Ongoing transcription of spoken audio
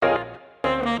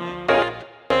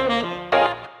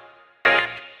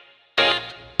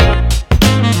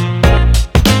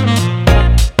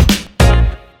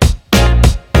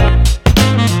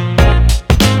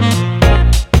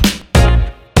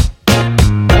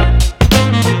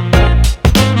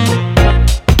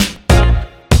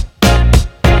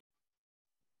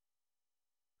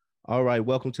All right,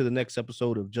 welcome to the next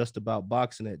episode of Just About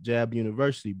Boxing at Jab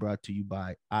University, brought to you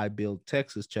by iBuild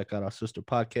Texas. Check out our sister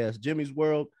podcast, Jimmy's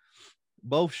World.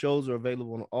 Both shows are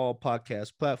available on all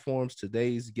podcast platforms.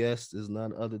 Today's guest is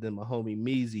none other than my homie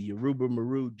Measy, Yoruba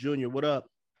Maru Jr. What up?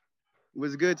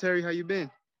 What's good, Terry? How you been?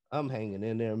 I'm hanging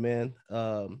in there, man.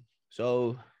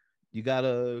 So you got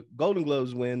a Golden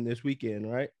Gloves win this weekend,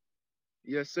 right?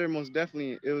 Yes, sir. Most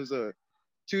definitely. It was a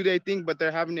 2 day thing, but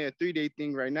they're having it a 3 day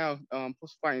thing right now.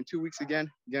 Supposed to fight in 2 weeks again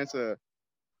against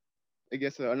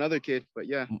another kid. But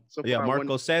yeah, so Yeah, far I won.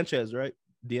 Marco Sanchez, right?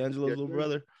 D'Angelo's Yes, little sir.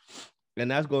 brother.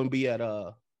 And that's going to be at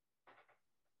Hobbs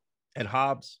at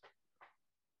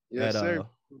Yes, sir. New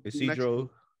Mexico.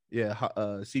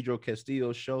 Isidro, Isidro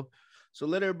Castillo's show. So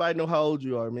let everybody know how old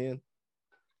you are, man.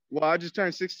 Well, I just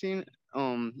turned 16.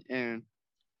 And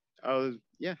I was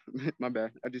yeah, my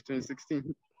bad. I just turned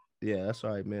 16. Yeah, that's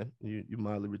all right, man. You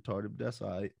mildly retarded, but that's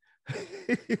all right.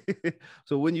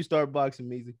 So when you start boxing,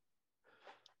 Measy?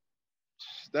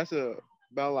 That's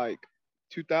about like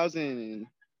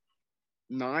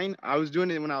 2009. I was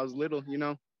doing it when I was little.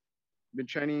 Been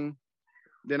training.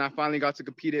 Then I finally got to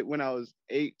compete it when I was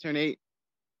eight, turn eight,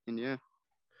 and yeah.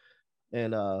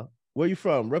 And where you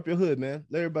from? Rep your hood, man.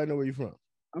 Let everybody know where you from.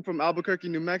 I'm from Albuquerque,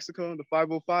 New Mexico, the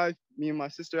 505. Me and my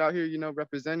sister out here,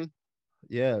 representing.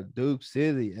 Yeah, Duke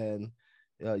City. And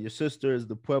your sister is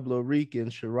the Pueblo Rican,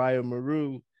 Shariah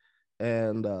Maru.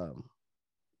 And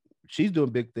she's doing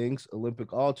big things,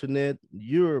 Olympic alternate.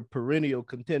 You're a perennial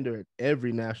contender at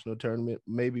every national tournament,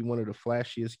 maybe one of the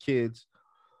flashiest kids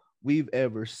we've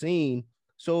ever seen.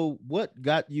 So, what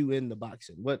got you into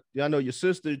boxing? What I know your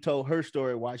sister told her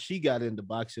story why she got into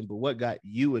boxing, but what got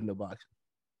you into boxing?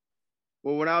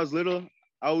 Well, when I was little,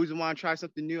 I always want to try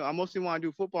something new. I mostly want to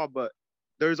do football, but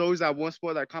there's always that one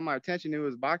sport that caught my attention. It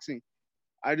was boxing.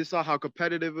 I just saw how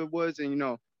competitive it was, and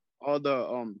all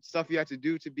the stuff you had to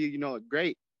do to be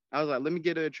great. I was like, let me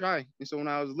get it a try. And so when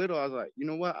I was little, I was like, you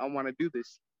know what, I want to do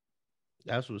this.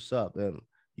 That's what's up. And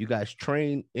you guys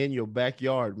train in your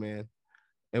backyard, man,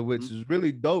 and which Mhm. is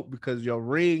really dope because your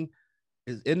ring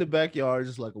is in the backyard,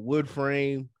 just like a wood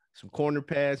frame, some corner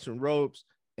pads, some ropes.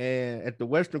 And at the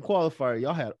Western qualifier,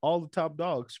 y'all had all the top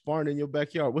dogs sparring in your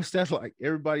backyard. What's that like?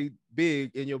 Everybody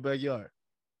big in your backyard.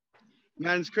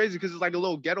 Man, it's crazy because it's like a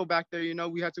little ghetto back there.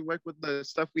 We had to work with the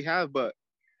stuff we have, but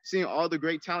seeing all the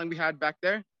great talent we had back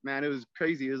there, man, it was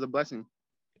crazy. It was a blessing.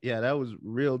 Yeah, that was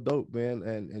real dope, man.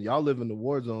 And y'all live in the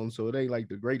war zone, so it ain't like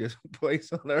the greatest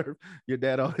place on earth. Your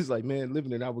dad always like, man,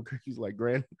 living in Albuquerque's like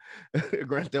Grand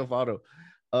Theft Auto.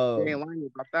 They ain't Um, lying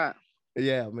about that.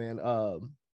 yeah, man.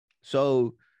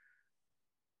 So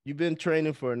you've been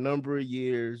training for a number of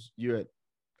years. You're at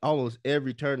almost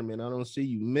every tournament. I don't see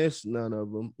you miss none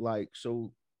of them. Like,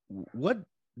 so what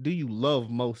do you love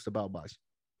most about boxing?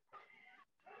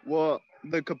 Well,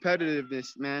 the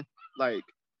competitiveness, man. Like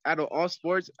out of all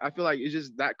sports, I feel like it's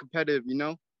just that competitive.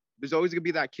 There's always gonna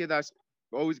be that kid that's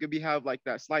always gonna be have like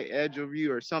that slight edge over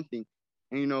you or something.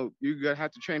 And you're gonna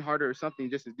have to train harder or something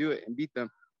just to do it and beat them.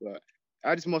 But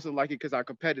I just mostly like it because how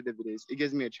competitive it is. It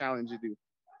gives me a challenge to do.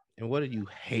 And what do you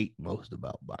hate most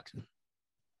about boxing?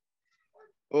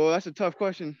 Oh, that's a tough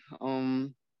question.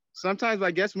 Sometimes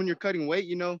I guess when you're cutting weight,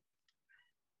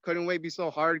 cutting weight be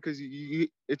so hard because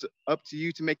it's up to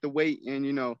you to make the weight, and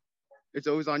it's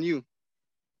always on you.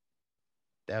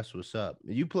 That's what's up.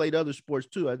 You played other sports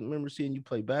too. I remember seeing you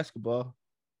play basketball.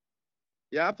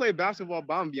 Yeah, I played basketball,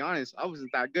 but I'm gonna be honest, I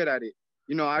wasn't that good at it.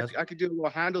 I, That's I could do little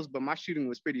handles, but my shooting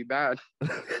was pretty bad.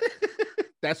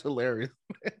 that's hilarious.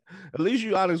 At least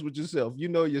you're honest with yourself. You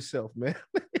know yourself, man.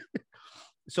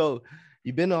 So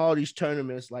you've been to all these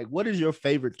tournaments. Like, what is your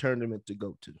favorite tournament to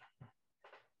go to?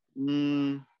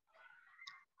 Mm,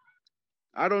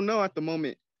 I don't know at the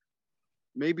moment.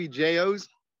 Maybe JOs because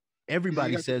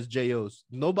Everybody says JOs.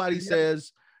 Nobody you have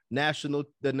says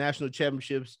the national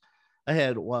championships. I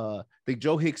think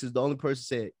Joe Hicks is the only person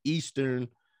said Eastern.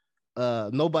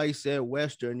 Nobody said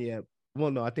Western yet.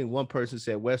 Well, no, I think one person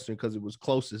said Western because it was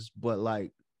closest, but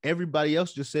like everybody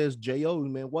else just says JOs,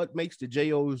 man. What makes the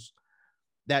JOs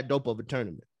that dope of a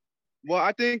tournament? well,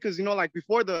 I think because like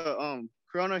before the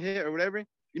Corona hit or whatever,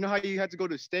 how you had to go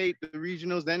to state, the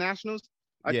regionals, then nationals.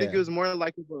 I think it Yeah, was more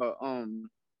like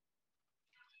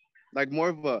more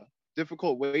of a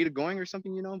difficult way to going or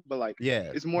something. But like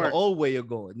yeah. it's The more old way of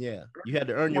going. Yeah. You had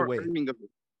to earn your more way. earning of it.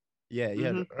 Yeah, you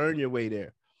had Hmm. to earn your way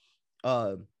there.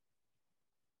 Uh,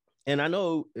 and I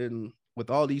know in with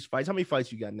all these fights, how many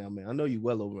fights you got now, man? I know you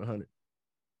well over 100.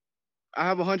 I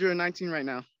have 119 right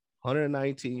now.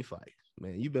 119 fights,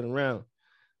 man. You've been around.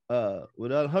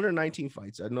 With 119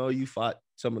 fights, I know you fought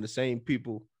some of the same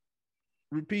people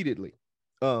repeatedly.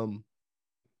 Um,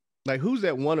 Like, who's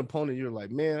that one opponent you're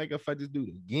like, man, I gotta fight this dude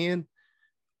again?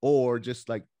 Or just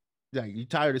like you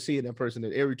tired of seeing that person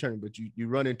at every turn, but you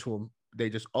run into them, they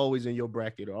just always in your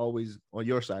bracket or always on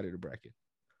your side of the bracket.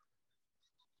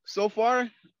 So far,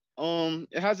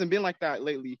 it hasn't been like that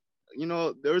lately. You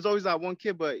know, there was always that one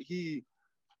kid, but he,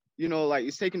 like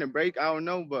he's taking a break. I don't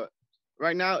know, but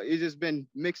right now it's just been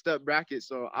mixed up brackets.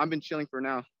 So I've been chilling for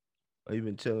now. Or you've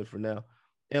been chilling for now.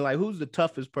 And like, who's the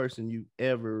toughest person you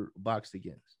ever boxed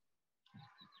against?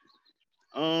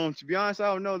 To be honest, I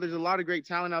don't know. There's a lot of great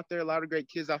talent out there, a lot of great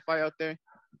kids that fight out there.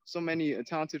 So many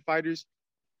talented fighters.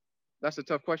 That's a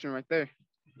tough question right there.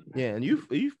 Yeah, and you've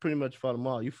pretty much fought them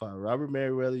all. You fought Robert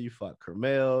Merriweather, you fought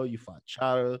Kermel, you fought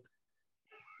Chata.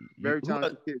 You, Very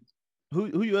talented kids.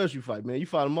 who you else you fight, man? You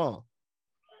fought them all.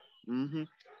 Mm-hmm.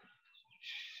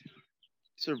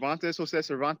 Cervantes, Jose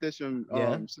Cervantes from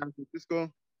Yeah, San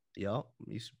Francisco. yeah,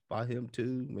 you fought him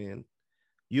too, man.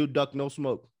 You duck no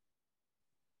smoke,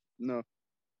 No,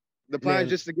 the plan is man.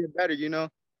 just to get better.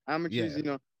 Amateurs.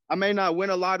 Yeah, I may not win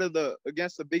a lot of the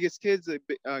against the biggest kids,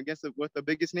 with the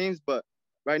biggest names, but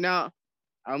right now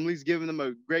I'm at least giving them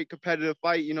a great competitive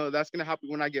fight. That's gonna happen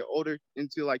when I get older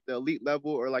into like the elite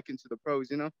level or like into the pros.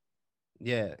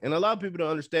 yeah, and a lot of people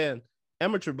don't understand.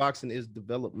 Amateur boxing is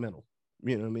developmental.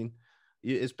 You know what I mean?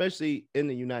 Especially in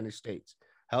the United States.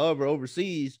 However,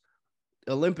 overseas,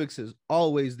 Olympics is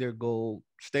always their goal.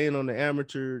 Staying on the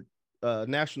amateur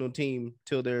national team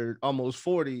till they're almost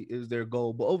 40 is their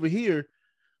goal. But over here,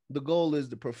 the goal is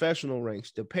the professional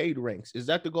ranks, the paid ranks. Is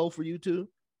that the goal for you too?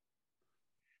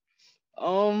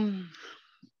 Um,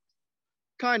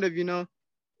 kind of.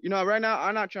 Right now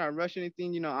I'm not trying to rush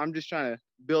anything. I'm just trying to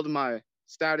build my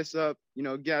status up.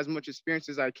 Get as much experience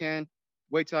as I can.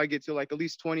 Wait till I get to like at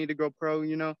least 20 to go pro.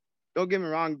 Don't get me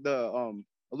wrong. The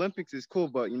Olympics is cool,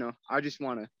 but I just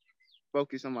want to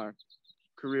focus on my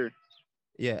career.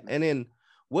 Yeah. And then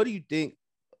what do you think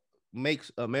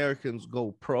makes Americans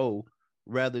go pro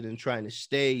rather than trying to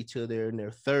stay till they're in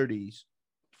their 30s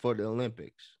for the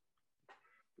Olympics?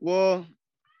 Well,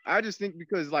 I just think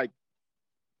because like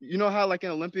how like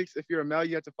in Olympics, if you're a male,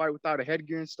 you have to fight without a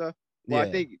headgear and stuff. Well, I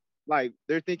Yeah. think like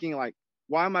they're thinking like,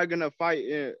 why am I gonna fight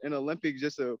in Olympics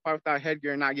just to fight without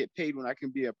headgear and not get paid when I can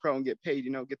be a pro and get paid,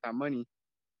 get that money.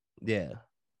 Yeah.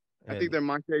 I think And their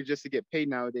mindset is just to get paid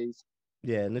nowadays.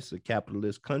 yeah, and this is a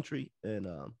capitalist country. And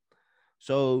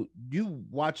so you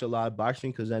watch a lot of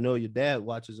boxing because I know your dad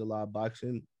watches a lot of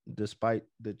boxing, despite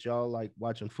that y'all like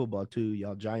watching football too.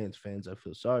 Y'all Giants fans, I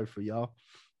feel sorry for y'all.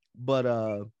 But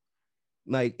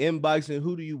like in boxing,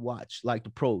 who do you watch? Like the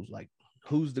pros, like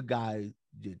who's the guy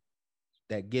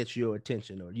that gets your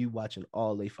attention, or you watching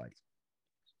all they fights?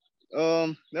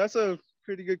 That's a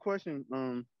pretty good question.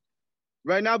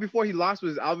 Right now before he lost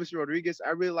was Alvis Rodriguez. I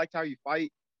really liked how he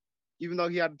fight, even though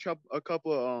he had a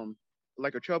couple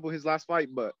like a trouble his last fight,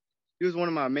 but he was one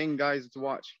of my main guys to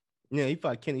watch. Yeah, he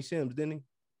fought Kenny Sims, didn't he?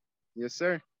 Yes,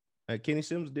 sir. Kenny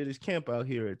Sims did his camp out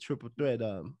here at Triple Threat.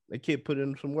 The kid put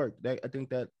in some work. That I think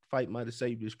that fight might have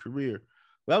saved his career.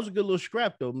 But that was a good little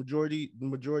scrap though.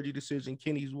 Majority decision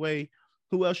Kenny's way.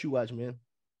 Who else you watch, man?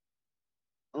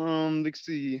 Let's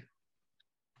see.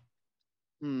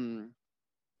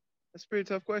 That's a pretty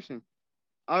tough question.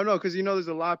 I don't know, cause there's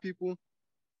a lot of people.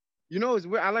 It's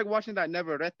weird. I like watching that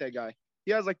Neverete guy.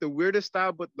 He has like the weirdest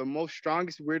style, but the most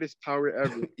strongest, weirdest power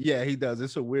ever. Yeah, he does.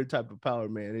 It's a weird type of power,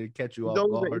 man. It'll catch you He's off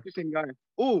always an guard. interesting guy.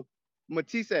 Oh,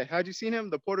 Matisse, had you seen him,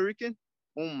 the Puerto Rican?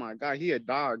 Oh my God, he a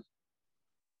dog.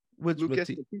 Which Lucas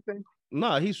Matisse? Matisse?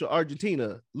 Nah, he's from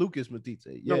Argentina. Lucas Matisse.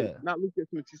 No, Yeah. not Lucas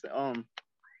Matisse. It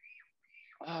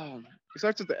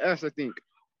starts with the S, I think.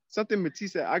 Something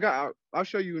Matisse. I'll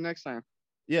show you next time.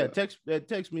 Yeah, But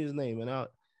text me his name and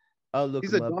I'll look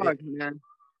he's him a up. dog, man.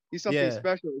 He's something Yeah,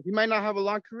 special. He might not have a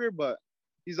long career, but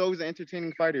he's always an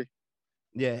entertaining fighter.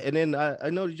 yeah. And then I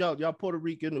know that y'all Puerto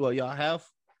Rican. Well, y'all have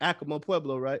Acoma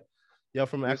Pueblo, right? Y'all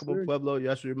from Yes, Acoma sir. Pueblo.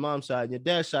 That's your mom's side. And your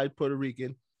dad's side Puerto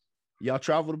Rican. Y'all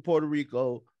travel to Puerto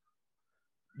Rico.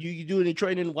 You do any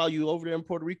training while you over there in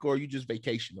Puerto Rico, or you just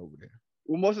vacation over there?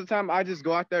 Well, most of the time I just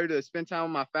go out there to spend time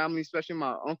with my family, especially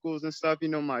my uncles and stuff,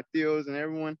 my tios and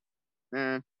everyone.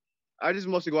 And I just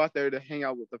mostly go out there to hang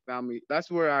out with the family.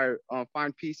 That's where I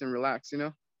find peace and relax.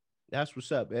 That's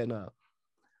what's up. And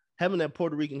having that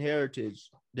Puerto Rican heritage,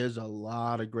 there's a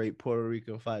lot of great Puerto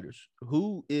Rican fighters.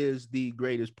 Who is the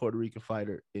greatest Puerto Rican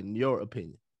fighter in your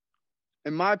opinion?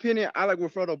 In my opinion, I like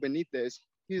Wilfredo Benitez.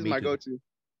 He's Me my too. go-to.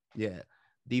 Yeah,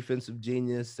 defensive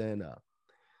genius, and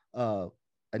uh,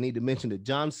 I need to mention that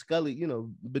John Scully.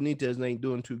 Benitez ain't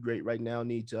doing too great right now.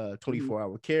 Needs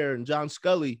 24-hour care, and John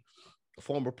Scully,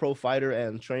 former pro fighter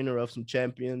and trainer of some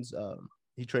champions.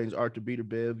 He trains Arthur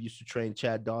Beterbiev, used to train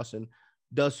Chad Dawson,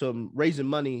 does some raising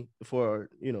money for,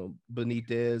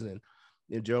 Benitez and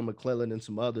Gerald McClellan and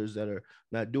some others that are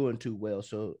not doing too well.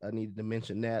 So I needed to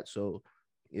mention that. So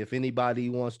if anybody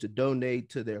wants to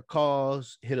donate to their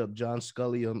cause, hit up John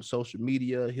Scully on social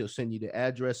media. He'll send you the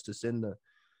address to send the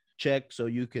check so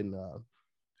you can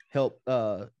help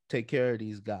take care of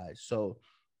these guys. So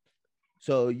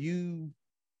you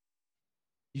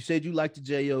said you like the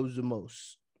JOs the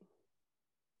most.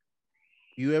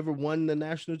 You ever won the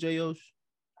national JOs?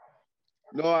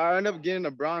 No, I ended up getting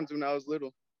a bronze when I was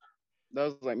little. That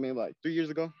was like maybe like 3 years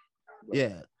ago. But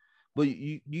Yeah. But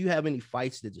do you have any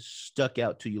fights that just stuck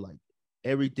out to you? Like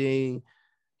everything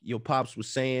your pops was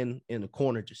saying in the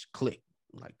corner just clicked.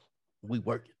 Like we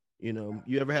working.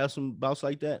 You ever have some bouts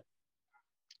like that?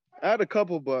 I had a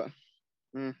couple, but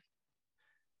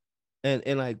And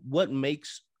like what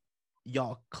makes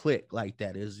y'all click like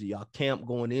that? Is y'all camp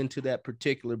going into that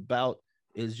particular bout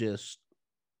is just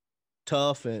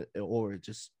tough, or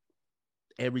just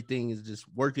everything is just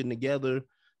working together?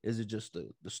 Is it just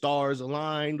the stars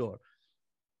aligned,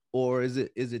 or is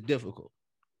it difficult?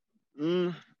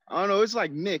 I don't know. It's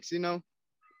like mixed, I don't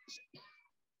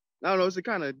know. It's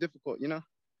kind of difficult.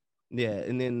 Yeah.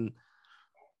 And then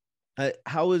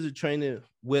how is it training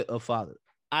with a father?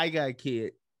 I got a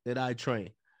kid that I train.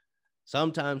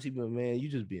 Sometimes he be like, man, you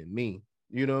just being mean.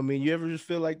 You know what I mean? You ever just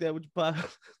feel like that with your pop?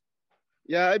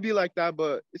 Yeah, it'd be like that,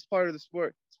 but it's part of the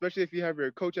sport, especially if you have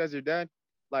your coach as your dad.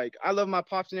 Like, I love my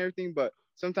pops and everything, but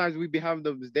sometimes we be having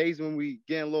those days when we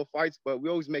get in little fights, but we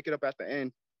always make it up at the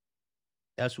end.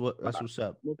 That's I what's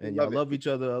up. And y'all love it. love each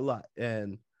other a lot.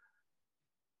 And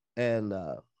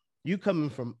you coming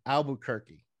from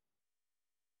Albuquerque,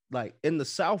 like in the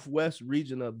southwest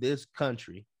region of this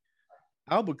country,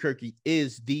 Albuquerque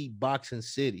is the boxing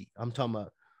city. I'm talking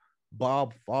about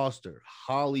Bob Foster,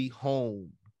 Holly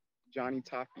Holm, Johnny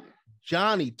Tapia.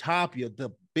 Johnny Tapia,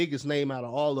 the biggest name out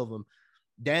of all of them,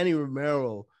 Danny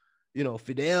Romero,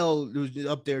 Fidel was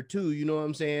up there too. You know what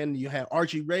I'm saying? You had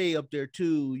Archie Ray up there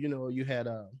too. You had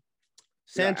We got Angelo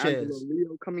Sanchez,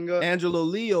 Leo coming up. Angelo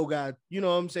Leo got, what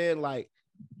I'm saying? Like,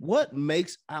 what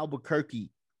makes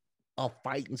Albuquerque a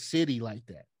fighting city like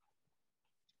that?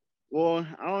 Well,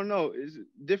 I don't know. It's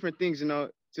different things,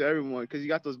 to everyone because you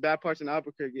got those bad parts in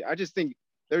Albuquerque. I just think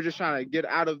they're just trying to get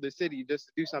out of the city just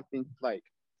to do something like,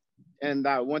 and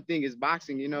that one thing is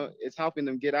boxing. It's helping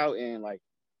them get out and like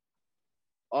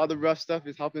all the rough stuff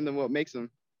is helping them. What makes them.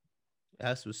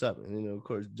 That's what's up. And of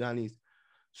course, Johnny's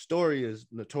story is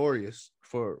notorious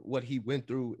for what he went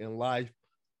through in life,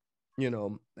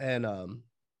 and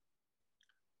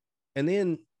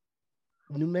then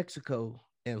New Mexico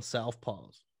and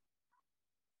Southpaws.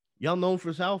 Y'all known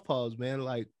for Southpaws, man.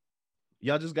 Like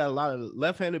y'all just got a lot of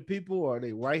left-handed people, or are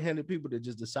they right-handed people that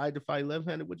just decide to fight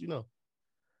left-handed? What you know?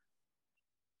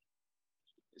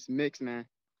 It's mixed, man.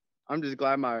 I'm just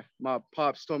glad my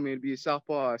pops told me to be a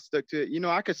southpaw. I stuck to it.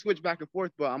 I could switch back and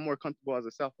forth, but I'm more comfortable as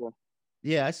a southpaw.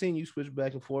 Yeah, I seen you switch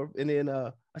back and forth, and then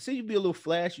I seen you be a little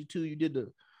flashy too. You did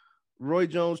the Roy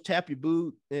Jones tap your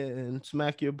boot and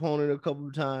smack your opponent a couple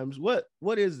of times. What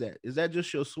is that? Is that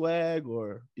just your swag,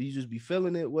 or you just be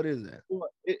feeling it? What is that? Well,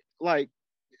 like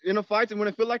in a fight, and when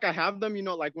I feel like I have them,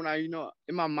 like when I,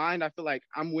 in my mind, I feel like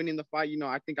I'm winning the fight.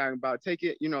 I think I'm about to take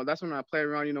it. That's when I play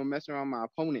around, messing around my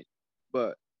opponent.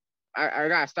 But I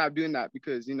gotta stop doing that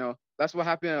because that's what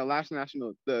happened at the last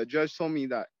national. The judge told me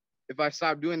that if I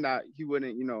stopped doing that, he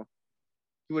wouldn't,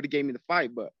 he would have gave me the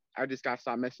fight. But I just gotta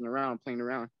stop messing around, playing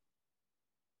around.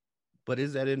 But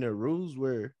is that in their rules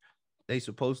where they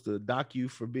supposed to dock you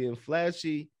for being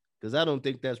flashy? Because I don't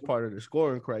think that's part of the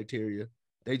scoring criteria.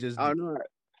 They just I don't know.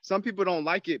 Some people don't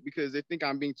like it because they think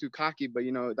I'm being too cocky, but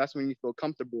that's when you feel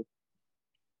comfortable.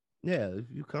 Yeah, if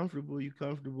you're comfortable, you're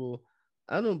comfortable.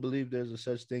 I don't believe there's a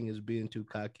such thing as being too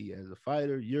cocky as a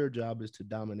fighter. Your job is to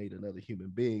dominate another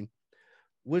human being,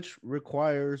 which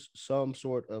requires some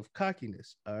sort of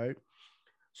cockiness. All right.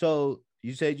 So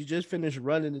you said you just finished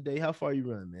running today. How far you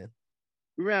run, man?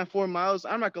 We ran 4 miles.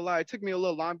 I'm not gonna lie, it took me a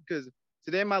little long because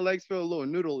today my legs feel a little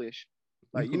noodle-ish.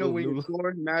 Like Little when you're noodle.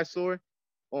 sore, mad sore.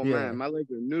 Oh Yeah. man, my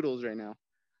legs are noodles right now.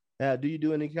 Do you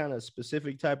do any kind of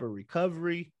specific type of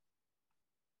recovery?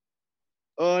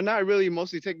 Not really.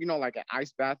 Mostly take like an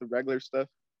ice bath or regular stuff.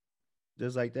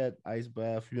 Just like that ice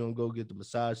bath. You don't go get the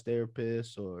massage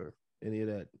therapist or any of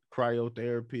that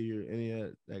cryotherapy or any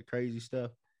of that crazy stuff.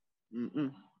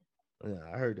 Mm-mm. Yeah,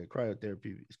 I heard that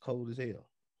cryotherapy is cold as hell.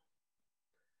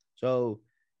 So,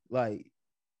 like,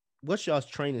 what's y'all's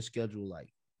training schedule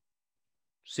like?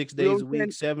 6 We days always a week,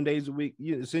 train. 7 days a week.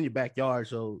 It's in your backyard,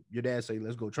 so your dad say,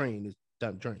 "Let's go train."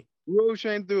 time to train? We always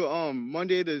train through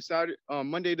Monday to Saturday,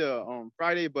 Monday to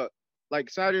Friday, but like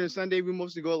Saturday and Sunday we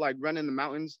mostly go like run in the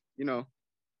mountains.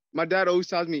 My dad always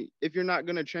tells me if you're not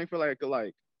gonna train for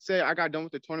like say I got done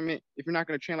with the tournament, if you're not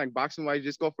gonna train like boxing wise,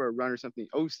 just go for a run or something.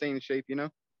 Always stay in shape.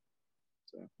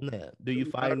 So Yeah. Do you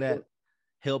find that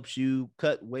helps you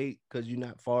cut weight because you're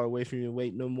not far away from your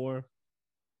weight no more?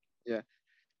 yeah,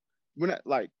 when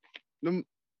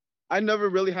I never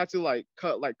really had to like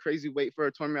cut like crazy weight for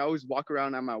a tournament. I always walk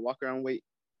around at my walk around weight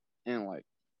and like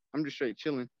I'm just straight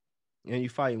chilling. And you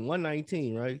fighting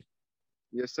 119, right?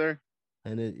 Yes, sir.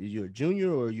 And you're a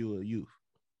junior or you a youth?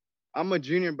 I'm a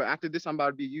junior, but after this I'm about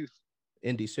to be youth.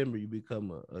 In December, you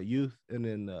become a youth, and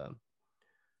then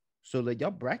so like y'all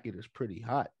bracket is pretty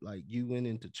hot. Like you went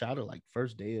into Chowder like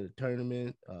first day of the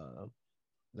tournament.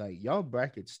 Like y'all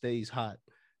bracket stays hot.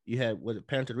 You had what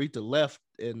Panterita left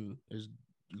and is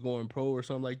going pro or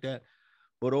something like that.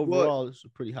 But Well, overall, it's a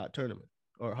pretty hot tournament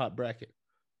or hot bracket.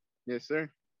 yes, sir.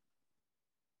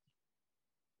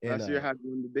 And Last year I had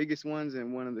one of the biggest ones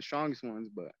and one of the strongest ones,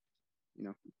 but you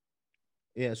know,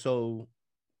 yeah, so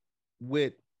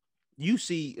with you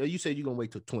said you're gonna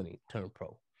wait till 20 turn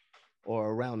pro or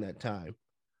around that time,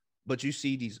 but you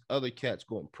see these other cats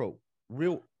going pro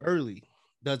real early.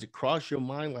 Does it cross your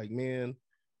mind like, man,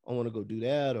 I want to go do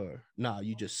that, or nah,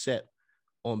 you just set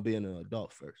on being an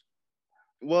adult first?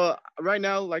 well, right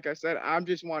now, like I said, I'm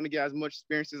just wanting to get as much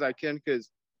experience as I can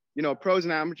because, pros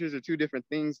and amateurs are two different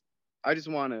things. I just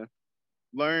want to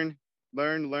learn,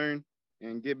 learn,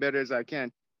 and get better as I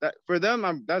can. That for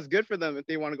them, that's good for them if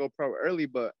they want to go pro early,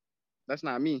 but that's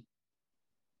not me.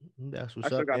 That's I what's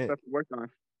still up. got stuff to work on.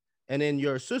 And then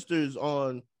your sister's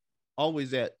on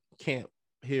always at camp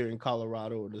here in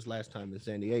Colorado, or this last time in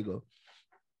San Diego.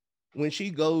 When she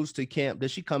goes to camp,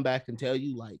 does she come back and tell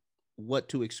you like what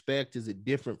to expect? Is it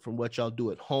different from what y'all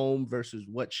do at home versus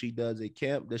what she does at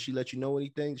camp? Does she let you know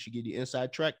anything? Does she give you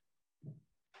inside track?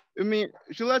 I mean,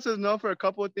 she lets us know for a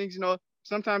couple of things.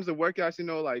 Sometimes the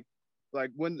workouts,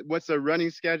 like what's their running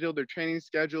schedule, their training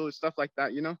schedule, stuff like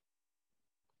that.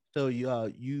 So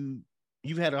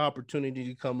you've had an opportunity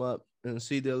to come up and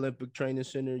see the Olympic Training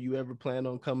Center. You ever plan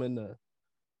on coming to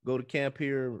go to camp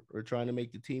here or trying to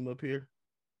make the team up here?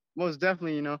 Most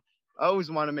definitely. I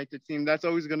always want to make the team. That's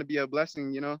always going to be a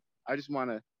blessing. I just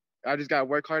got to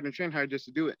work hard and train hard just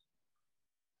to do it.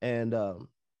 And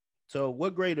so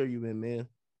what grade are you in, man?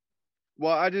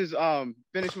 Well, I just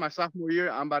finished my sophomore year.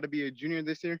 I'm about to be a junior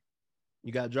this year.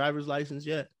 You got a driver's license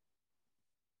yet?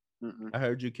 Mm-mm. I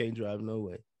heard you can't drive. No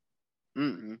way.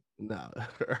 Mm-mm. Nah,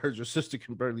 I heard your sister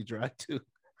can barely drive too.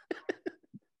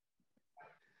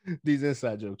 These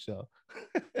inside jokes, y'all.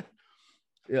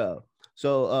 Yeah.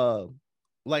 So,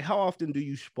 like, how often do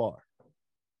you spar?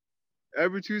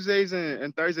 Every Tuesdays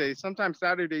and Thursdays, sometimes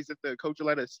Saturdays if the coach will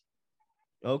let us.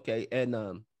 Okay, and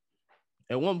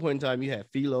at one point in time, you had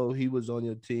Philo. He was on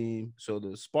your team, so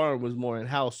the sparring was more in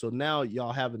house. So now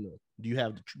y'all having to. Do you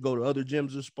have to go to other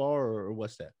gyms to spar, or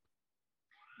what's that?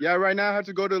 Yeah, right now I have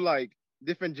to go to like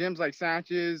different gyms like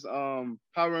Sanchez, Power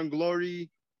and Glory,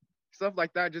 stuff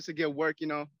like that, just to get work.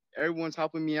 Everyone's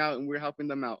helping me out and we're helping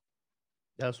them out.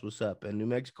 That's what's up. And New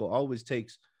Mexico always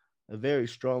takes a very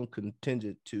strong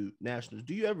contingent to nationals.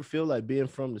 Do you ever feel like being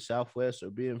from the Southwest or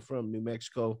being from New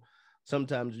Mexico,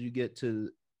 sometimes you get to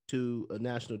a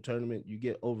national tournament, you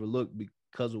get overlooked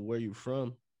because of where you're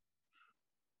from?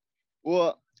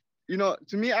 Well,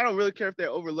 to me, I don't really care if they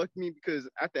overlook me because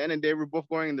at the end of the day, we're both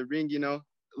going in the ring.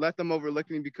 Let them overlook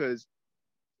me because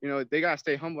they gotta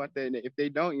stay humble at the end. If they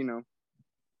don't,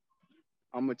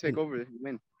 I'm gonna take And over and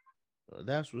win.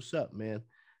 that's what's up, man.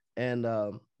 And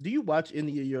do you watch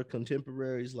any of your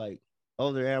contemporaries, like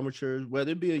other amateurs,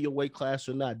 whether it be in your weight class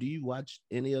or not? Do you watch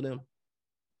any of them?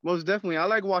 Most definitely, I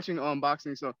like watching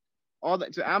boxing. So all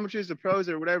that to amateurs, to pros,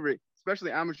 or whatever,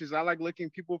 especially amateurs, I like looking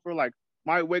people for like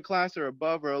my weight class or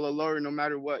above or a little lower, no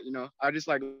matter what. I just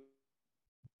like.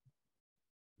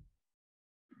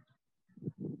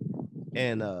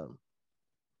 And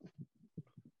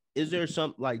is there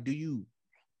some like do you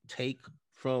take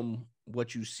from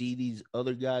what you see these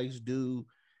other guys do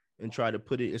and try to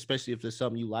put it, especially if there's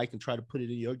something you like, and try to put it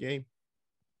in your game?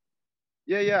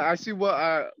 Yeah. I see what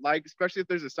I like, especially if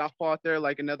there's a southpaw out there,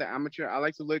 like another amateur. I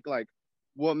like to look like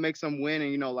what makes them win,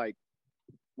 and like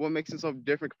what makes them so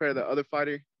different compared to the other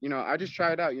fighter. I just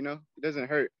try it out. It doesn't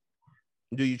hurt.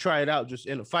 Do you try it out just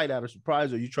in a fight out of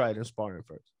surprise, or you try it in sparring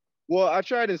first? Well, I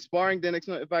tried in sparring. Then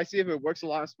if I see if it works a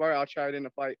lot in sparring, I'll try it in a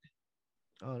fight.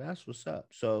 Oh, that's what's up.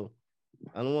 So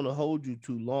I don't want to hold you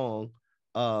too long.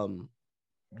 Um,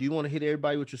 do you want to hit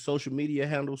everybody with your social media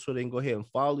handles so they can go ahead and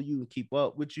follow you and keep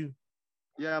up with you?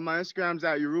 Yeah, my Instagram's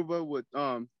at Yoruba with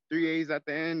three A's at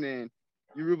the end, and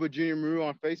Yoruba Junior Maru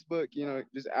on Facebook.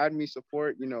 Just add me,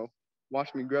 support.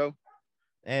 Watch me grow.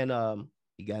 And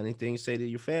you got anything to say to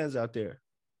your fans out there?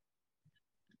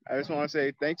 I just want to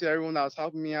say thanks to everyone that was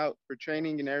helping me out for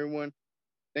training and everyone.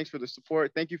 Thanks for the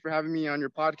support. Thank you for having me on your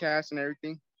podcast and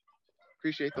everything.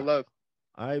 Appreciate the love.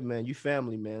 All right, man. You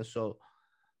family, man. So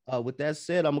with that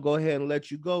said, I'm gonna go ahead and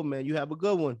let you go, man. You have a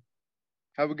good one.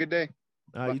 Have a good day.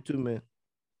 All right, you too, man.